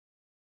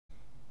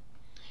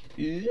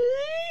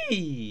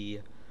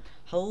Hey!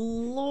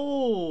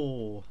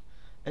 Hello!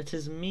 It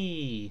is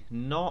me,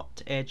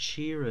 not Ed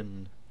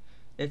Sheeran.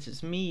 It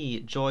is me,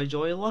 Joy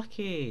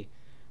Lucky.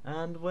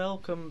 And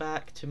welcome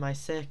back to my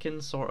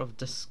second sort of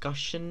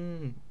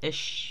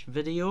discussion-ish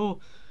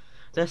video.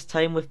 This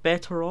time with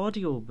better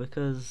audio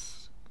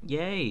because,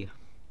 yay.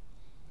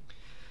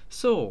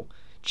 So,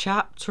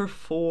 chapter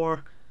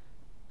 4,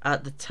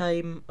 at the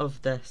time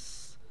of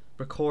this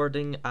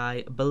recording,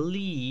 I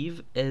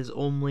believe is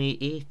only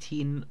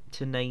 18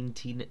 to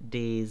 19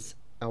 days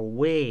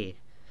away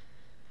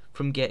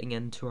from getting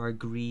into our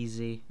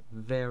greasy,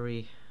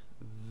 very,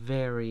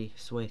 very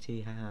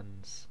sweaty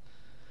hands.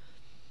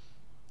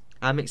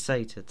 I'm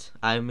excited.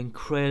 I'm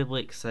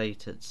incredibly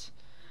excited.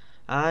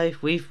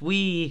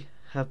 We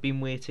have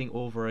been waiting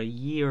over a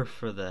year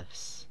for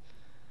this,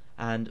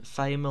 and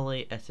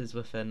finally it is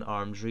within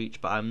arm's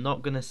reach, but I'm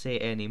not going to say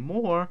any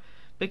more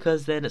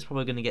because then it's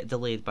probably going to get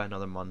delayed by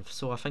another month,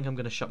 so I think I'm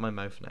going to shut my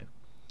mouth now.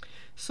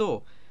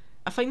 So,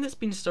 a thing that's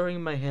been stirring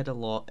in my head a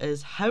lot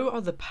is how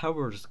are the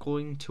powers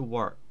going to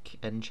work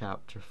in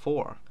Chapter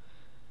 4?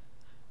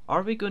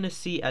 Are we going to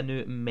see a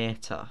new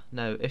meta?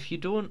 Now, if you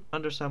don't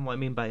understand what I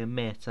mean by a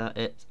meta,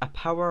 it's a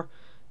power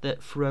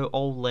that throughout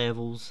all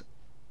levels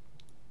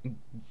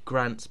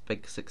grants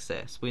big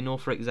success. We know,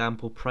 for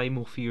example,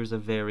 Primal Fear is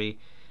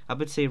I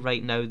would say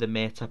right now the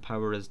meta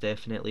power is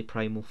definitely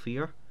Primal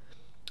Fear.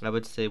 I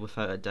would say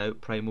without a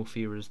doubt Primal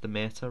Fear is the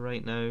meta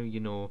right now. You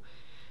know,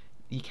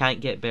 you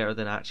can't get better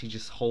than actually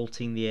just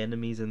halting the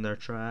enemies in their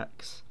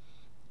tracks.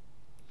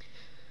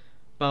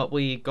 But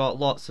we got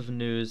lots of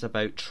news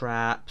about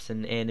traps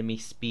and enemy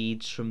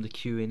speeds from the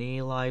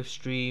Q&A live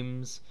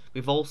streams.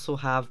 We've also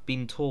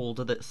been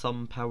told that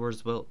some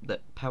powers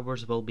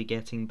will be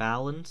getting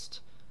balanced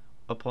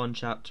upon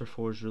Chapter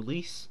 4's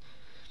release.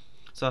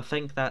 So I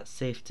think that's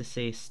safe to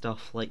say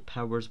stuff like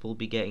powers will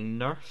be getting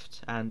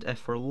nerfed, and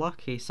if we're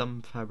lucky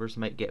some powers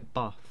might get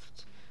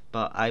buffed,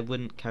 but I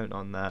wouldn't count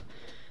on that.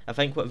 I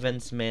think what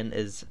Vince meant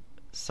is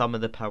some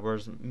of the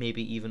powers,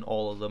 maybe even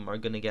all of them, are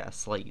going to get a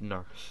slight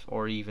nerf,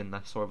 or even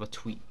a sort of a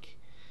tweak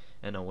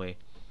in a way.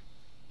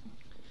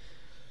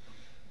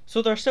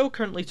 So there are still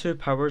currently two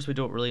powers we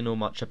don't really know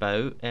much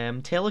about.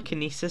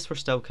 Telekinesis we're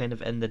still kind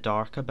of in the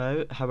dark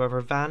about. However,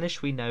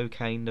 Vanish we now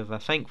I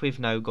think we've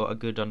now got a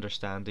good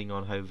understanding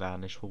on how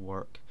Vanish will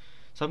work.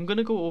 So I'm going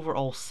to go over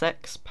all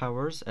 6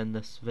 powers in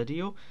this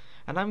video,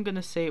 and I'm going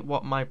to say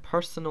what my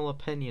personal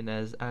opinion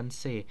is and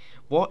say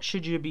what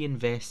should you be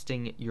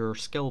investing your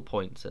skill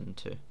points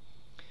into.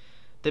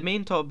 The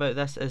main talk about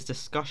this is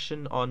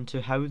discussion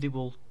onto how they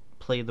will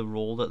play the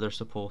role that they're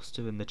supposed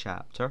to in the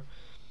chapter,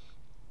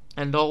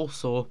 and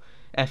also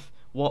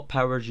what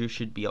powers you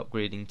should be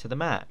upgrading to the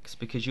max,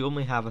 because you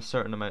only have a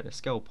certain amount of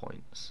skill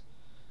points.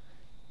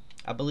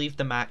 I believe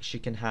the max you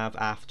can have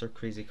after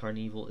Crazy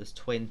Carnival is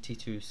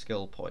 22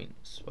 skill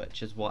points,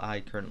 which is what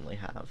I currently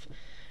have.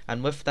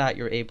 And with that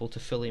you're able to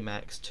fully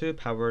max 2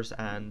 powers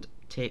and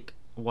take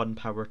 1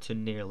 power to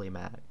nearly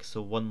max,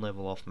 so 1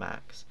 level off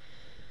max.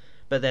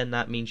 But then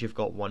that means you've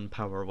got 1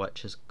 power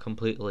which is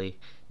completely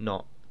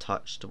not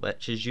touched,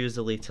 which is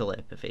usually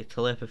telepathy.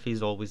 Telepathy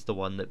is always the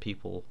one that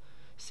people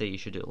say you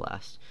should do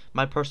last.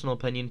 My personal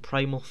opinion,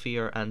 Primal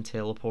Fear and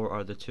Teleport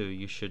are the 2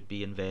 you should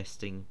be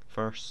investing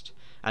first,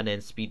 and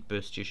then Speed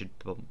Boost you should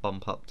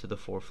bump up to the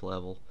 4th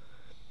level.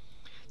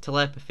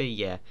 Telepathy,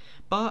 yeah,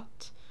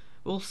 but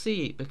we'll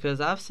see, because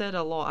I've said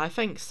a lot. I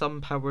think some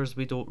powers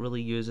we don't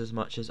really use as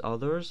much as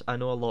others. I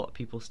know a lot of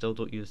people still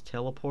don't use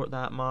Teleport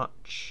that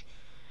much.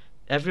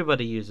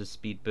 Everybody uses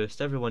Speed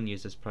Boost, everyone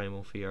uses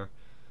Primal Fear.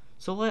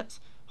 So let's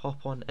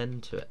hop on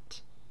into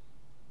it.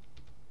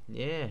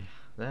 Yeah,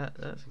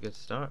 that's a good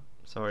start.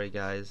 Sorry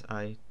guys,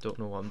 I don't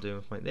know what I'm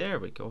doing with there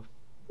we go.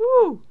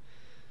 Woo!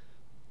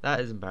 That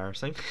is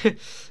embarrassing.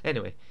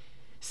 Anyway,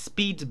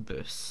 Speed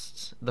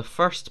Boost, the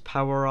first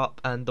power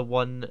up and the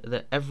one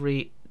that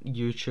every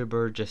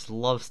YouTuber just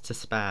loves to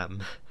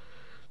spam.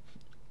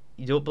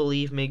 You don't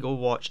believe me? Go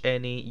watch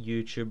any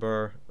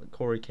YouTuber,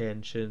 Corey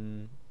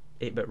Kenshin,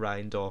 8-Bit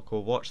Ryan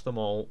Dawko, watch them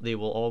all. They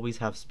will always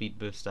have Speed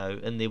Boost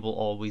out, and they will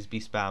always be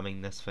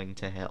spamming this thing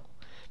to hell.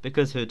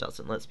 Because who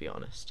doesn't, let's be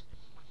honest.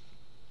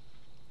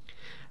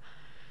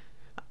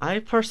 I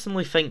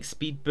personally think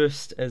Speed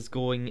Boost is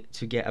going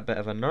to get a bit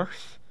of a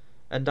nerf,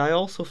 and I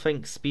also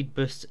think Speed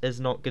Boost is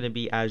not going to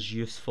be as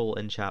useful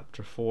in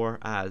Chapter 4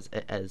 as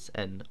it is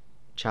in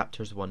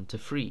Chapters 1 to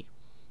 3.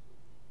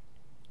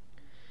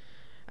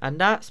 And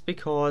that's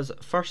because,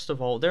 first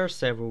of all, there are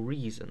several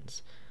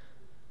reasons.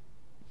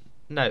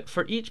 Now,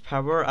 for each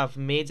power, I've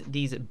made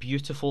these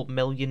beautiful $1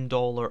 million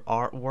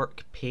artwork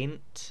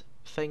paint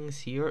things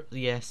here.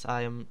 Yes,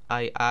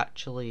 I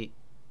actually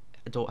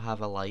don't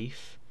have a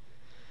life.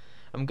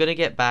 I'm gonna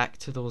get back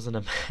to those in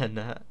a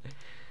minute.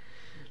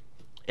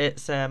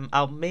 It's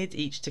I'll made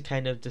each to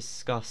kind of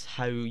discuss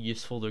how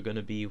useful they're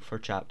gonna be for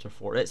Chapter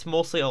 4. It's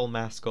mostly all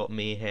mascot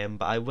mayhem,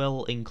 but I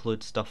will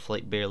include stuff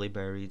like Barely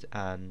Buried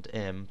and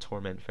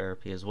Torment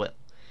Therapy as well.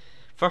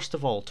 First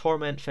of all,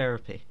 Torment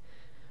Therapy.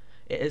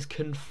 It is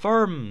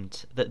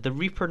confirmed that the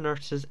Reaper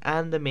nurses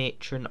and the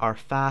matron are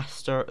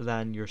faster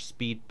than your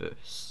speed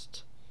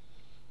boost.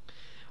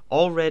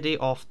 Already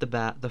off the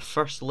bat, the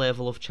first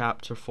level of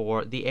chapter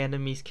 4, the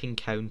enemies can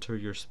counter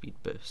your speed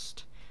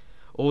boost.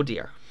 Oh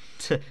dear,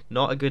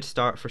 not a good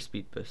start for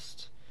speed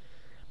boost.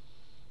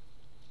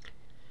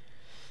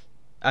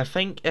 I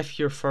think if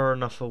you're far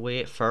enough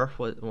away,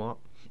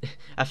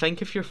 I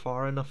think if you're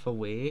far enough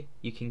away,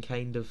 you can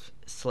kind of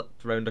slip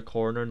round a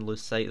corner and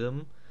lose sight of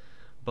them.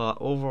 But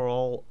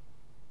overall,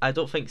 I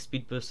don't think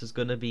speed boost is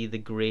going to be the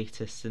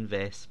greatest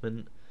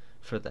investment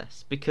for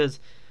this,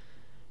 because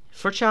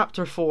for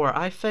chapter 4,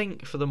 I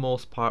think for the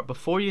most part,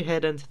 before you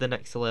head into the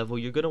next level,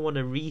 you're going to want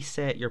to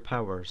reset your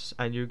powers,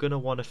 and you're going to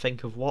want to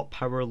think of what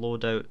power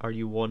loadout are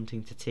you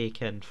wanting to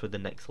take in for the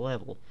next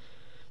level.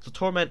 So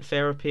Torment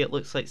Therapy, it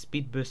looks like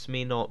speed boost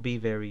may not be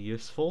very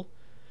useful,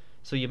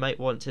 so you might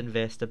want to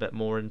invest a bit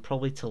more, and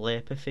probably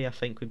Telepathy I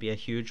think would be a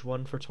huge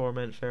one for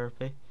Torment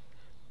Therapy.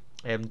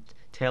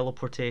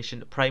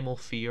 Teleportation, Primal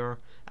Fear,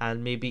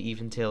 and maybe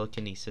even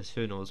Telekinesis,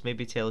 who knows,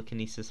 maybe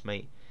Telekinesis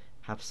might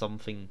have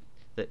something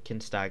that can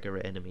stagger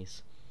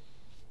enemies.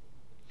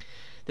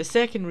 The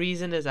second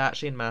reason is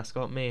actually in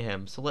Mascot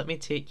Mayhem, so let me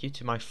take you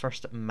to my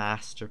first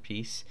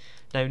masterpiece.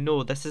 Now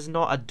no, this is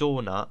not a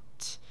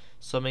donut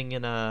swimming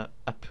in a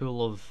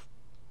pool of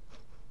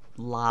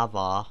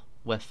lava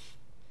with...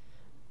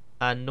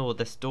 And no,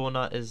 this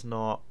donut is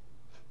not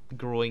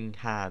growing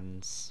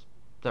hands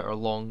that are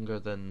longer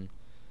than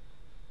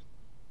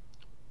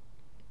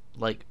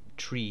like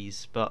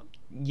trees, but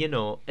you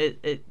know,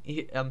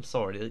 I'm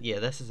sorry, yeah,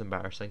 this is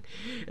embarrassing.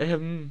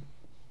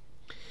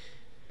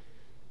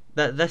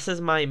 This is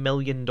my $1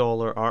 million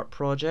art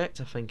project.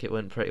 I think it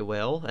went pretty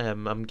well.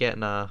 I'm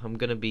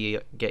gonna be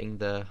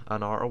getting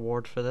an art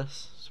award for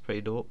this. It's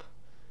pretty dope.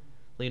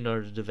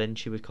 Leonardo da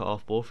Vinci would cut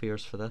off both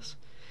ears for this.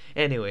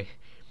 Anyway,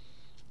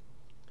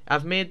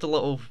 I've made the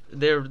little...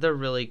 They're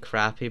really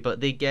crappy,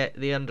 but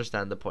they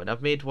understand the point.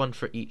 I've made one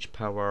for each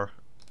power.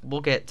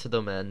 We'll get to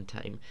them in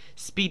time.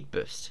 Speed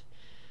boost.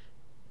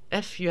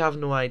 If you have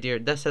no idea,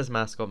 this is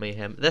Mascot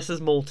Mayhem. This is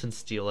Molten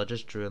Steel. I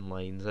just drew in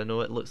lines. I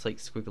know it looks like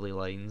squiggly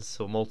lines,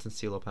 so Molten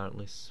Steel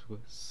apparently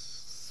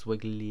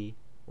squiggly.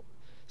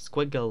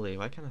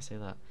 Why can't I say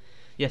that?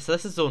 Yeah, so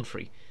this is Zone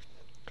 3.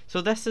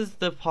 So this is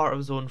the part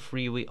of Zone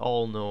 3 we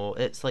all know.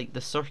 It's like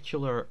the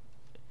circular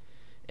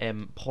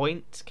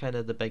point, kind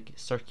of the big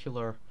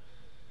circular...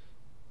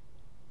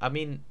 I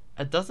mean,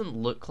 it doesn't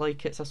look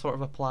like it's a sort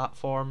of a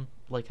platform,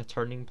 like a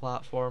turning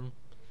platform.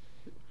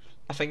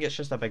 I think it's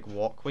just a big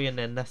walkway, and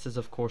then this is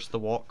of course the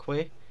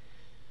walkway.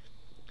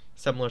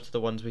 Similar to the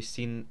ones we've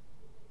seen...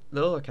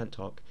 No, I can't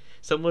talk.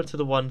 Similar to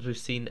the ones we've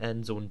seen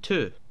in Zone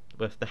 2,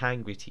 with the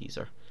Hangry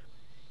teaser.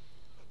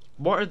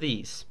 What are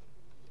these?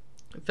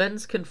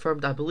 Vince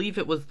confirmed, I believe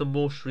it was the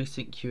most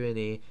recent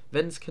Q&A,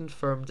 Vince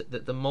confirmed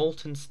that the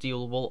Molten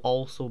Steel will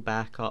also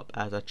back up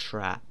as a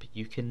trap.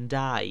 You can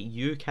die,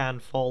 you can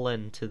fall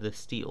into the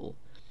steel.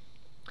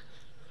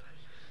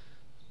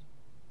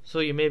 So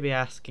you may be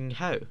asking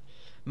how?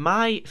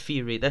 My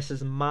theory, this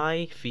is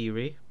my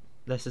theory,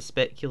 this is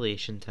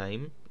speculation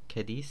time,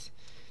 kiddies,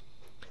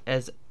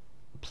 is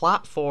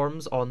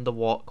platforms on the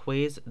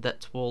walkways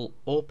that will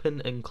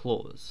open and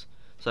close.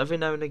 So every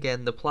now and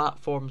again the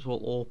platforms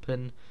will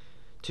open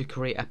to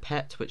create a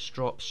pit which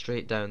drops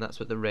straight down. That's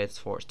what the red's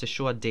for. It's to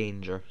show a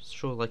danger.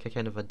 Show like a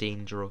kind of a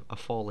danger, a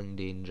falling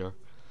danger.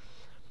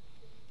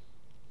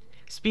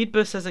 Speed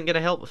boost isn't going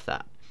to help with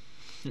that.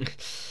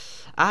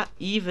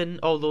 Even,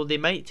 although they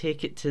might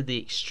take it to the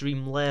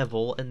extreme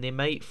level, and they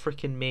might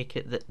freaking make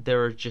it that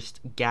there are just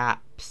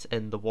gaps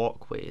in the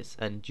walkways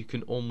and you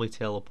can only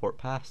teleport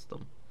past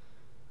them.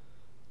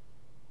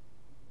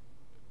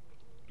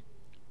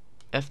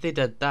 If they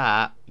did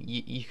that,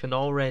 you can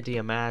already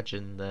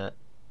imagine that,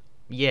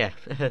 yeah,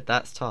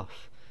 that's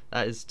tough.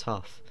 That is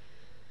tough.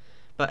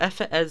 But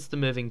if it is the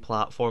moving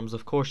platforms,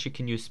 of course you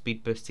can use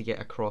speed boost to get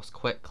across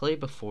quickly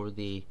before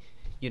they,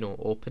 you know,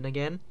 open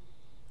again.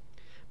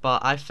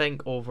 But I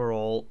think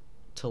overall,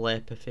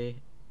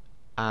 telepathy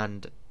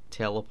and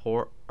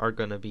teleport are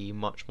going to be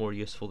much more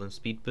useful than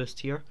speed boost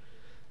here.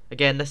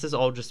 Again, this is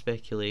all just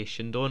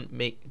speculation. Don't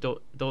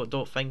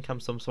think I'm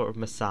some sort of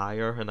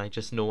messiah and I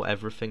just know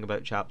everything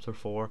about chapter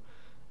 4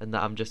 and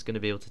that I'm just going to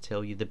be able to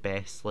tell you the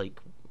best like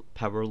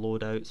power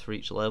loadouts for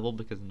each level,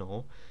 because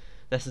no.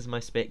 This is my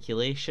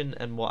speculation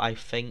and what I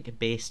think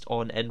based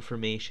on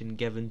information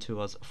given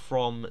to us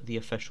from the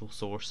official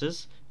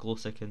sources,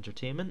 Glowstick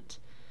Entertainment.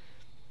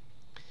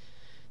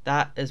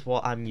 That is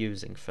what I'm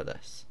using for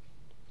this.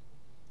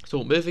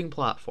 So, moving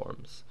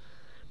platforms.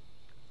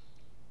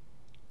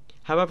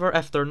 However,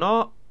 if they're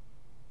not,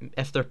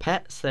 if they're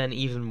pits, then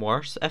even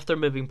worse. If they're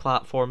moving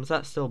platforms,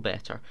 that's still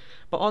better.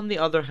 But on the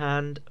other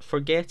hand, for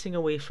getting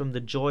away from the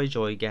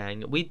Joy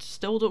gang, we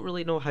still don't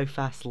really know how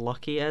fast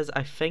Lucky is.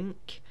 I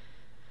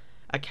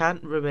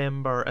can't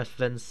remember if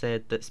Vince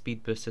said that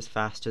speed boost is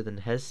faster than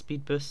his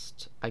speed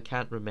boost. I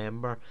can't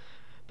remember.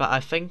 But I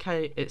think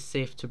it's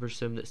safe to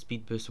presume that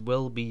speed boost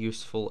will be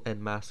useful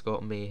in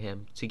Mascot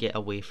Mayhem to get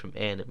away from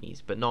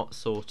enemies, but not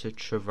so to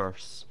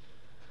traverse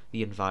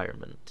the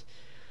environment.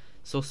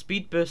 So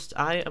speed boost,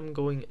 I am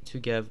going to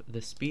give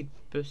the speed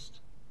boost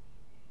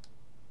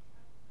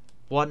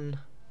one,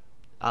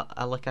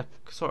 like a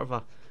sort of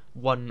a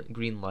one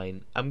green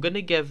line. I'm going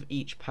to give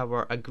each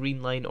power a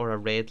green line or a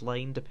red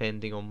line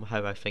depending on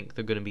how I think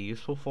they're going to be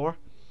useful for.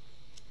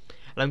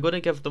 And I'm going to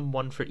give them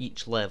one for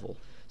each level.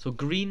 So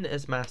green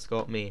is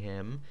Mascot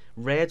Mayhem,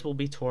 red will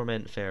be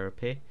Torment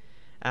Therapy,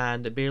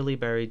 and Barely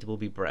Buried will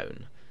be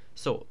brown.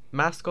 So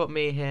Mascot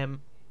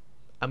Mayhem,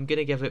 I'm going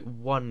to give it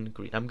one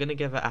green. I'm going to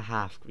give it a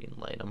half green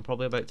line. I'm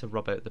probably about to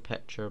rub out the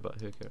picture,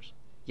 but who cares?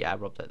 Yeah, I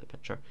rubbed out the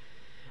picture.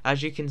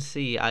 As you can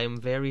see, I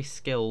am very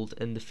skilled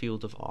in the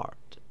field of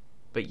art.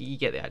 But you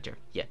get the idea,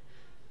 yeah.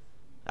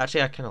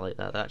 Actually, I kind of like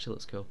that. That actually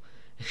looks cool.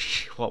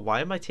 What?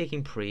 Why am I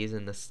taking praise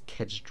in this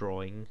kid's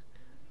drawing?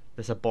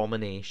 This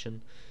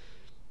abomination.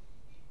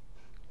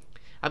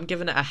 I'm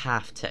giving it a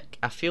half tick.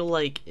 I feel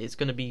like it's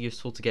going to be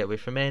useful to get away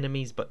from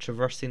enemies, but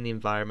traversing the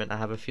environment, I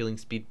have a feeling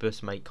speed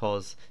boost might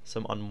cause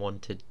some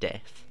unwanted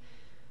death.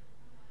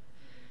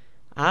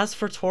 As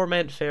for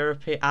Torment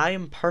Therapy, I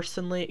am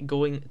personally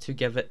going to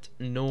give it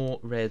no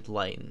red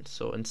line.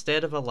 So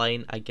instead of a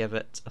line, I give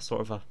it a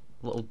sort of a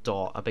little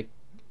dot, a big,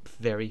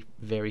 very,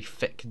 very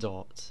thick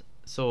dot.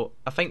 So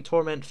I think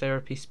Torment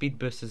Therapy speed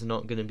boost is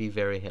not going to be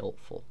very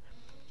helpful.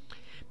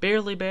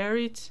 Barely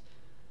Buried,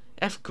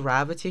 if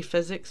gravity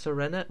physics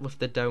are in it with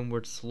the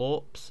downward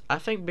slopes, I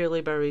think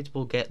Barely Buried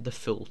will get the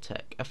full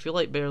tick. I feel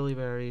like Barely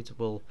Buried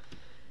will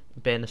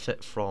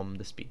benefit from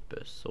the speed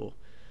boost. So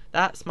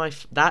that's my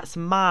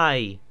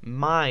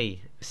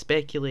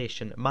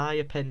speculation, my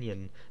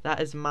opinion.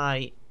 That is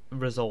my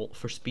result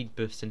for speed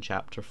boost in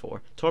chapter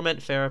 4.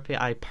 Torment Therapy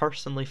I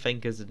personally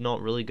think is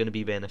not really going to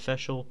be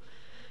beneficial.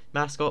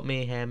 Mascot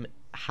Mayhem,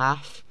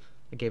 half,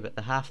 I gave it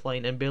the half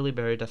line, and Barely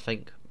Buried I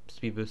think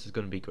speed boost is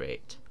going to be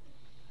great.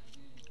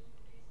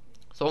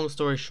 So long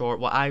story short,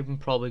 what I'm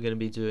probably going to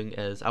be doing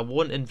is I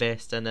won't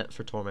invest in it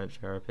for Torment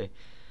Therapy.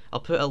 I'll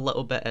put a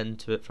little bit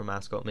into it for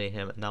Mascot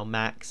Mayhem and I'll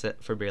max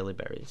it for Barely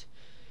Buried.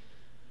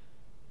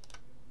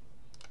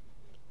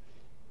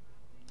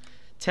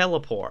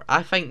 Teleport.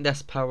 I think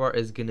this power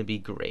is going to be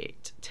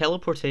great.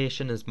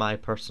 Teleportation is my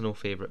personal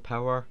favourite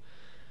power.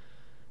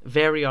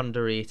 Very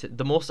underrated.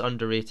 The most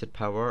underrated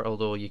power,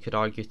 although you could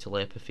argue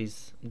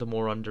telepathy's the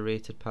more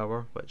underrated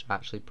power, which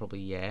actually probably,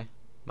 yeah,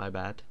 my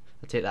bad.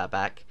 I take that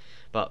back.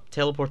 But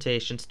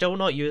teleportation, still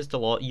not used a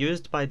lot.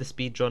 Used by the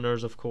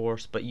speedrunners, of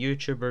course, but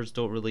YouTubers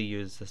don't really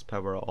use this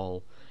power at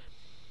all.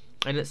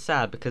 And it's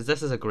sad because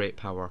this is a great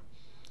power.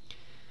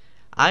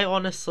 I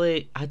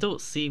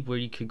don't see where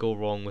you could go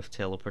wrong with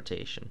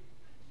teleportation.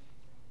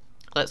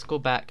 Let's go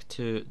back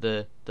to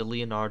the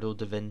Leonardo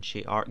da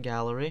Vinci art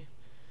gallery.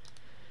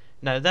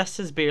 Now this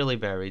is Barely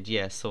Buried,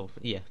 yeah, so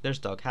yeah, there's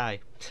Doug, hi.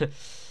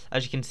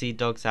 As you can see,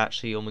 Doug's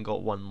actually only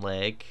got one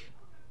leg.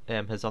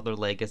 His other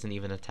leg isn't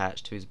even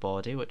attached to his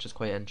body, which is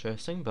quite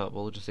interesting, but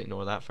we'll just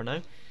ignore that for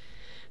now.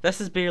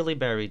 This is Barely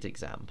Buried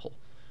example.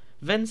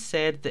 Vince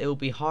said that it will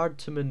be hard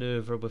to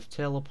maneuver with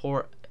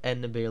teleport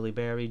in the Barely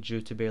Buried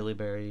due to Barely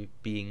Buried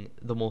being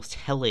the most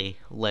hilly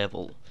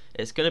level.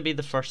 It's going to be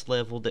the first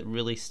level that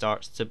really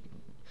starts to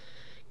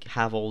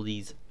have all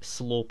these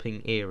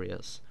sloping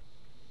areas.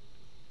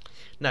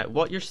 Now,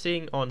 what you're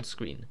seeing on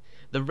screen,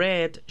 the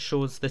red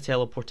shows the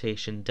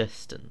teleportation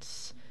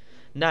distance.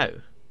 Now,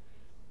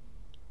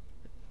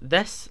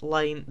 this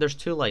line, there's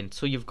two lines,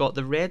 so you've got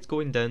the red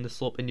going down the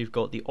slope and you've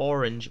got the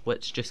orange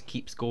which just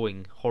keeps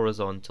going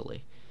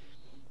horizontally.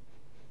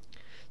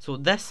 So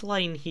this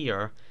line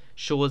here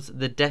shows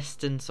the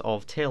distance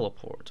of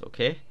teleport,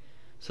 okay?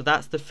 So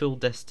that's the full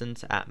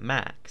distance at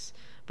max.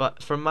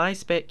 But for my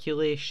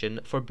speculation,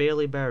 for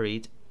Barely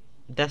Buried,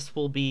 this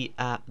will be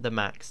at the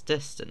max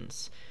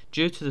distance.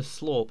 Due to the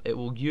slope, it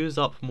will use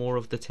up more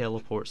of the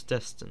teleport's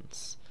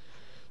distance.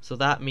 So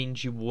that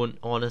means you won't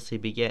honestly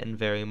be getting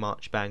very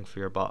much bang for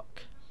your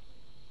buck.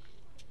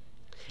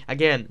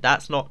 Again,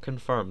 that's not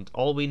confirmed.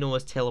 All we know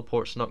is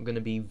teleport's not going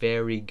to be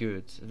very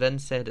good.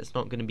 Vince said it's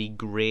not going to be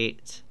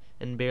great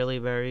in Barely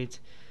Buried,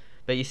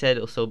 but he said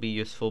it'll still be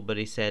useful, but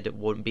he said it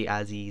won't be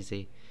as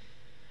easy.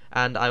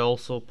 And I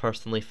also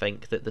personally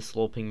think that the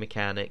sloping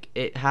mechanic,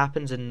 it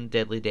happens in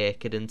Deadly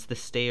Decadence. The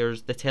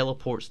stairs, the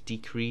teleports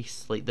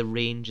decrease, like the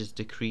range is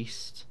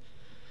decreased.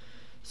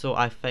 So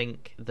I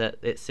think that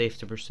it's safe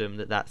to presume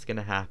that that's going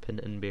to happen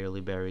in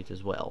Barely Buried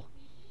as well.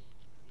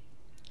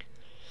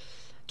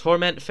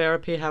 Torment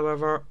Therapy,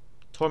 however,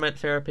 Torment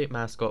Therapy,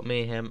 Mascot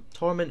Mayhem.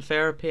 Torment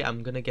Therapy,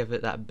 I'm going to give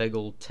it that big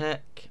old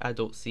tick. I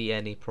don't see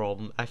any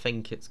problem. I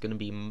think it's going to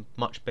be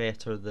much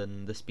better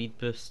than the speed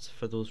boost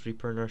for those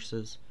Reaper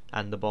nurses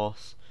and the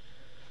boss.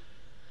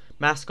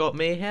 Mascot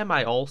Mayhem,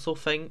 I also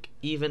think,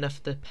 even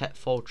if the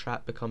pitfall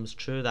trap becomes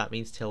true, that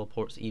means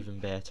teleport's even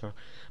better.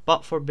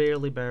 But for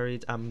Barely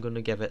Buried, I'm going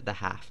to give it the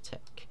half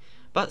tick.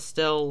 But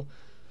still,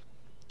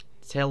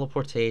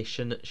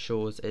 teleportation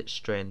shows its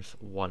strength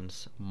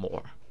once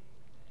more.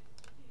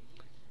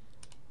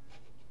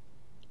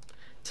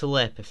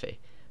 Telepathy.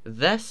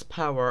 This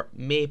power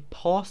may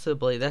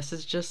possibly, this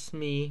is just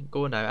me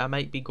going out, I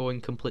might be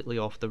going completely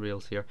off the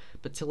rails here,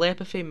 but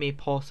telepathy may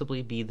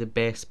possibly be the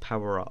best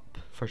power up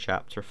for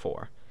Chapter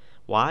 4.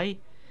 Why?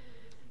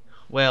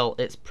 Well,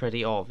 it's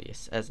pretty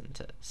obvious, isn't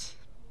it?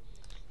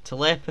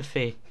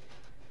 Telepathy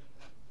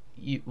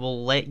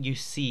will let you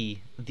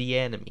see the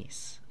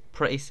enemies.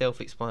 Pretty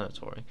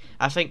self-explanatory.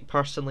 I think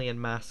personally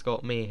in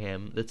Mascot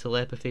Mayhem, the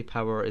telepathy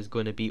power is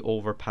going to be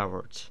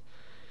overpowered.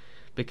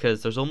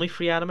 Because there's only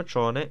 3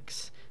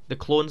 animatronics, the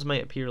clones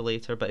might appear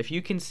later, but if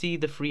you can see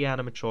the 3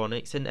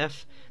 animatronics, and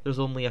if there's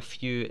only a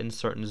few in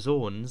certain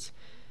zones,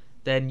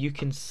 then you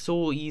can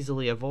so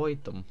easily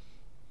avoid them.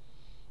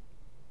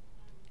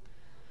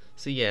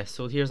 So yeah,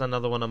 so here's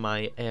another one of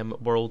my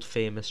world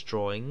famous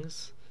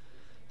drawings.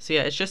 So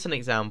yeah, it's just an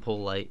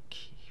example like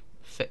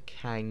thick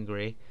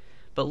hangry,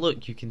 but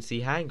look, you can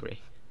see hangry.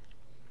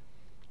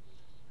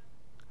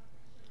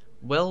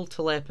 Will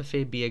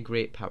telepathy be a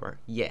great power?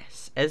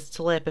 Yes. Is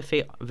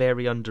telepathy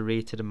very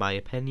underrated in my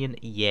opinion?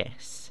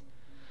 Yes.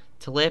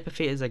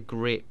 Telepathy is a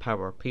great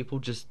power. People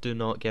just do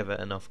not give it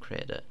enough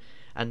credit.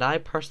 And I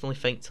personally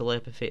think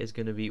telepathy is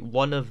going to be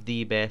one of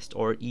the best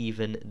or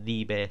even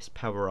the best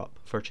power up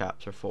for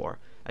Chapter 4.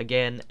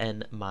 Again,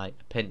 in my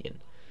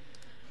opinion.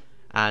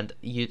 And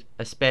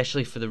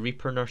especially for the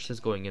Reaper nurses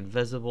going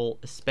invisible,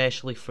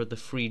 especially for the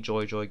 3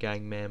 Joy Joy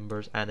gang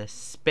members, and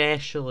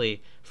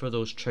especially for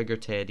those trigger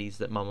teddies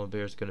that Mama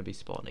Bear is going to be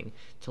spawning.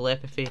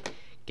 Telepathy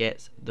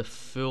gets the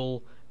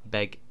full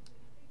big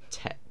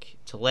tick.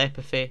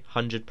 Telepathy,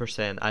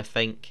 100%. I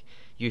think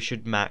you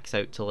should max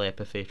out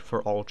telepathy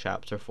for all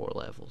Chapter 4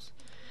 levels.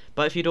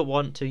 But if you don't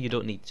want to, you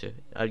don't need to.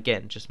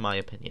 Again, just my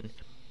opinion.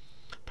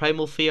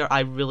 Primal Fear,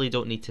 I really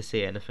don't need to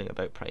say anything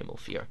about Primal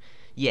Fear.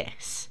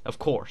 Yes, of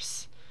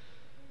course.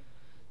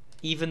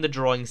 Even the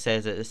drawing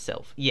says it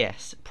itself.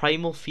 Yes,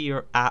 Primal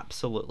Fear,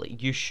 absolutely.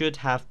 You should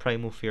have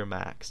Primal Fear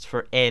maxed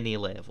for any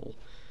level.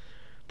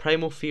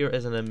 Primal Fear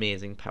is an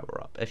amazing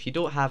power-up. If you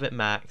don't have it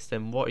maxed,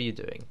 then what are you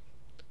doing?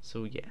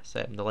 So yes,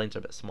 the lines are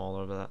a bit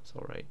smaller, but that's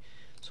alright.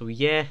 So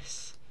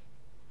yes,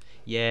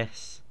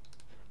 yes,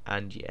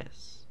 and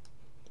yes.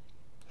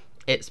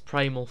 It's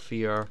Primal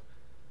Fear.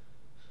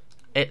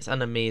 It's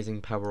an amazing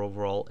power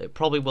overall. It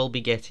probably will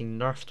be getting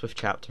nerfed with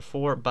Chapter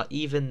 4, but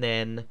even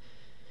then,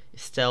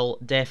 still,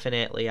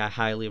 definitely, I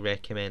highly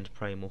recommend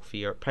Primal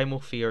Fear. Primal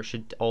Fear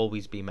should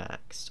always be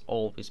maxed.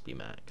 Always be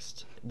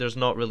maxed. There's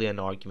not really an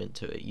argument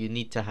to it. You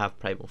need to have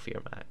Primal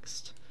Fear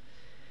maxed.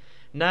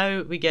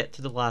 Now we get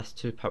to the last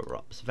 2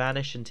 power-ups,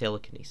 Vanish and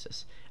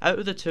Telekinesis. Out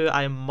of the 2,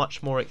 I am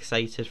much more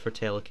excited for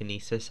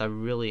Telekinesis.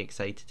 I'm really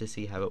excited to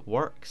see how it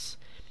works.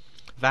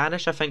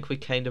 Vanish, I think we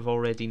kind of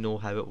already know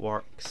how it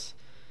works.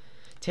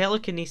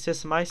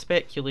 Telekinesis, my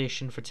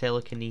speculation for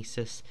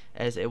telekinesis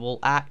is it will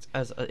act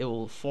as it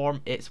will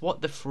form. It's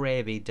what the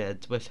Frebby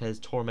did with his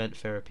Torment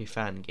Therapy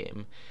fan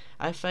game.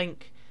 I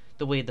think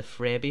the way the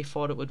Frebby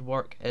thought it would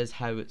work is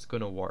how it's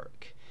going to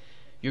work.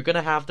 You're going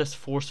to have this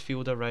force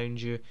field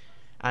around you,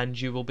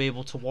 and you will be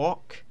able to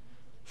walk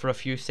for a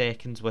few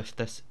seconds with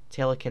this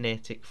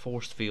telekinetic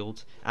force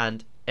field.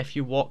 And if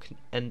you walk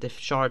and if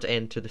shards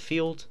enter the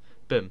field,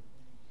 boom.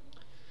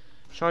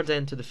 Shards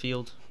enter the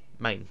field.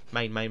 Mine.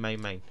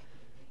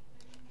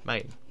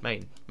 I'm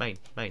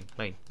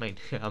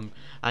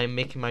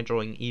making my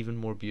drawing even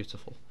more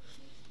beautiful.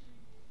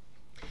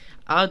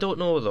 I don't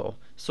know though.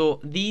 So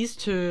these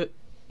 2,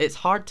 it's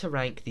hard to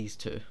rank these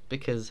 2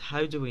 because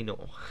how do we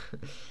know?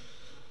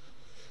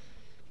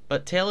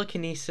 But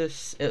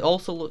telekinesis, it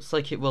also looks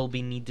like it will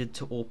be needed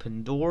to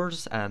open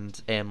doors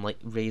and like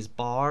raise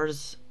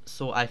bars.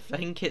 So I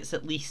think it's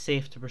at least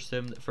safe to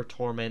presume that for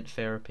Torment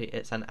Therapy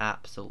it's an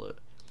absolute.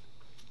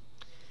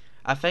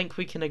 I think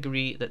we can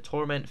agree that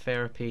Torment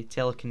Therapy,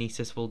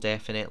 Telekinesis will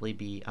definitely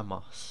be a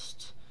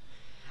must.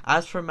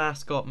 As for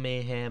Mascot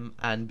Mayhem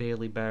and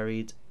Barely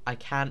Buried, I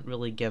can't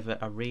really give it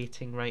a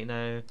rating right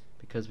now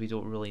because we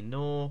don't really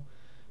know.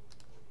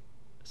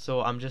 So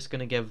I'm just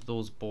going to give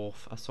those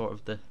both a sort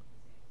of the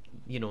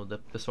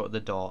sort of the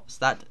dots.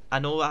 That I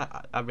know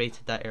I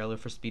rated that earlier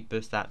for speed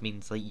boost, that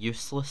means like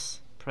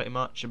useless pretty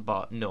much,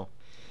 but no.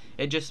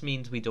 It just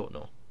means we don't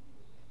know.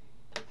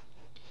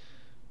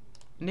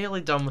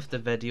 Nearly done with the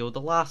video. The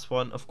last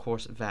one, of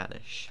course,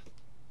 Vanish.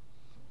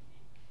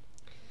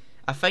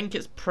 I think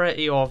it's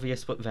pretty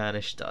obvious what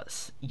Vanish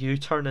does. You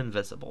turn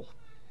invisible.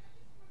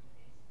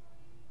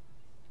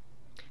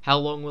 How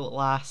long will it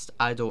last?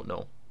 I don't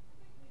know.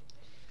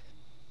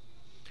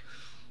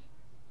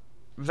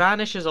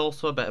 Vanish is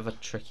also a bit of a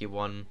tricky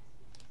one.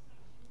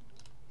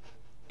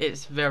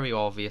 It's very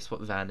obvious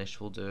what Vanish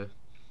will do.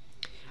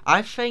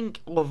 I think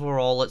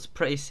overall it's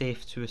pretty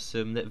safe to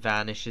assume that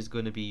Vanish is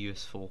going to be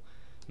useful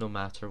no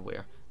matter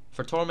where.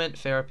 For Torment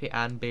Therapy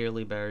and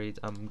Barely Buried,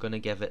 I'm going to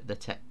give it the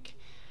tick.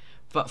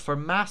 But for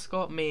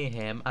Mascot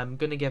Mayhem, I'm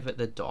going to give it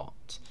the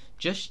dot.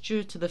 Just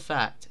due to the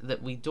fact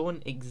that we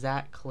don't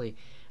exactly...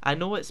 I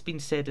know it's been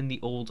said in the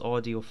old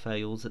audio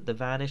files that the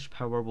Vanish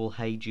power will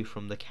hide you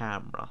from the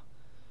camera.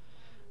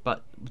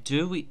 But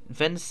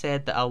Vince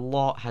said that a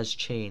lot has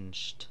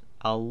changed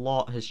a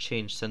lot has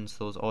changed since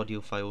those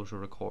audio files were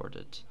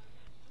recorded.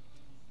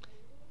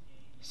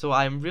 So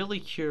I'm really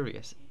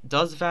curious,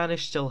 does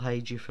Vanish still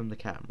hide you from the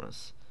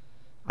cameras?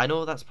 I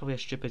know that's probably a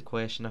stupid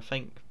question. I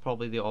think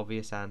probably the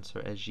obvious answer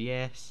is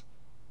yes.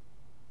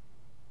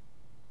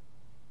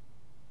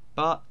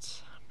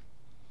 But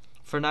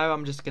for now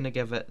I'm just going to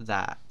give it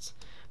that.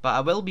 But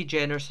I will be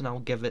generous and I'll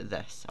give it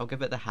this. I'll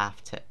give it the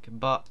half tick.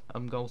 But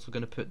I'm also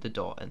going to put the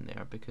dot in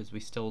there because we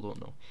still don't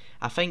know.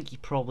 I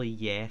think probably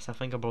yes. I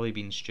think I'm probably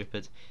being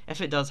stupid. If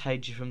it does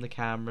hide you from the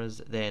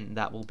cameras, then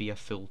that will be a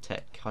full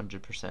tick,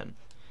 100%.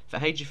 If it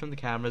hides you from the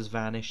cameras,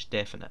 Vanish,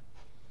 definite.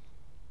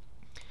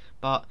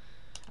 But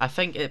I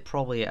think it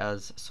probably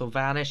is. So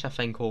Vanish, I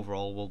think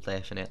overall will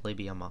definitely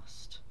be a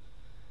must.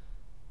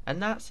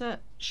 And that's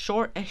it.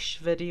 Short-ish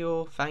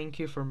video. Thank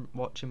you for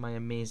watching my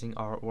amazing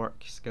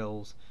artwork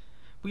skills.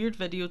 Weird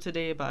video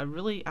today, but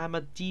I'm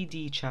a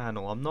DD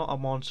channel. I'm not a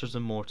Monsters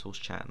and Mortals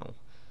channel.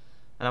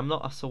 And I'm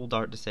not a Soul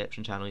Art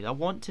Deception channel. I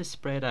want to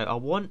spread out. I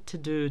want to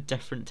do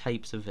different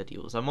types of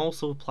videos. I'm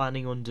also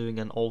planning on doing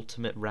an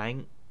ultimate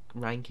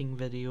ranking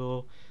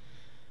video.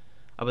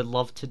 I would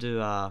love to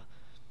do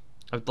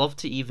I would love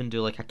to even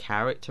do like a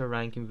character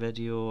ranking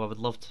video. I would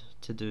love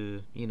to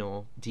do, you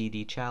know,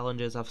 DD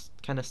challenges. I've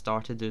kind of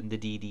started doing the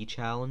DD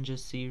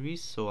challenges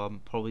series, so I'll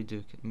probably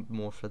do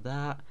more for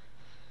that.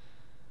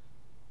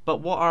 But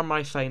what are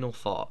my final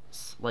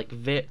thoughts? Like,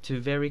 to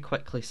very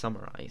quickly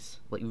summarize,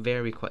 like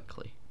very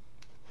quickly.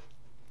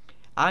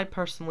 I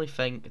personally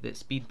think that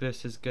Speed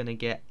Boost is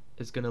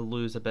gonna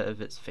lose a bit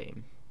of its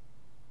fame.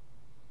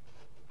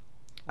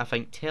 I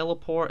think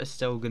Teleport is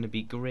still going to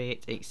be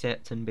great,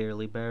 except in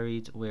Barely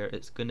Buried, where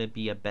it's going to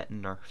be a bit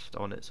nerfed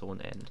on its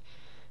own end.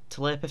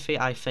 Telepathy,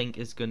 I think,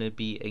 is going to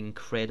be an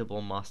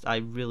incredible must. I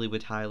really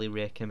would highly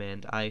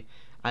recommend. I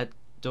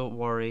don't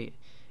worry,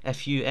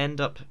 if you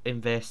end up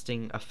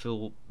investing a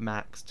full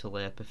max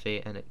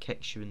telepathy and it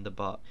kicks you in the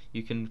butt,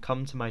 you can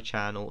come to my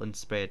channel and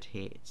spread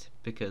hate,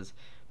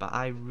 but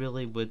I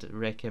really would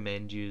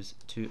recommend you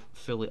to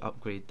fully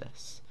upgrade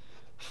this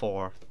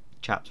for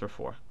Chapter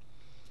 4.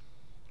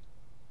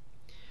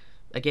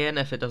 Again,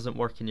 if it doesn't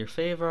work in your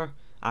favour,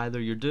 either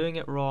you're doing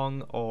it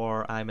wrong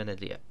or I'm an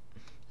idiot.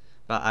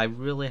 But I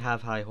really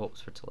have high hopes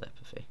for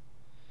Telepathy.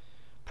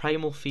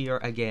 Primal Fear,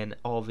 again,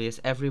 obvious.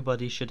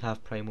 Everybody should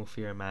have Primal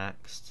Fear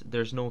maxed.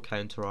 There's no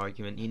counter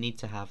argument. You need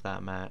to have that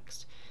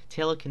maxed.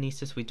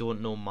 Telekinesis, we don't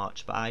know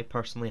much, but I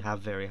personally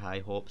have very high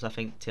hopes. I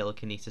think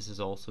Telekinesis is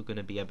also going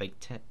to be a big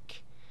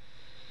tick.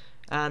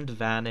 And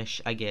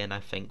Vanish, again, I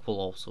think will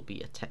also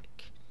be a tick.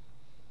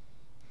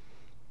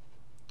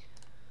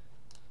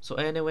 So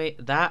anyway,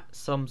 that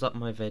sums up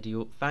my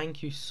video.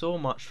 Thank you so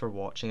much for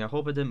watching. I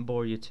hope I didn't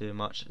bore you too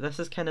much. This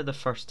is kind of the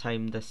first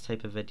time this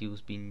type of video has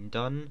been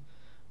done,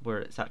 where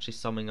it's actually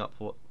summing up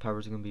what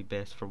powers are going to be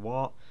best for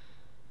what.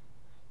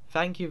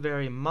 Thank you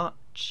very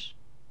much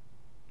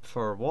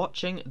for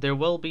watching. There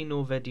will be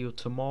no video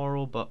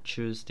tomorrow, but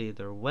Tuesday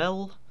there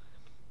will.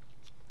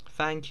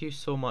 Thank you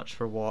so much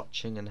for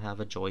watching and have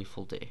a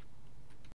joyful day.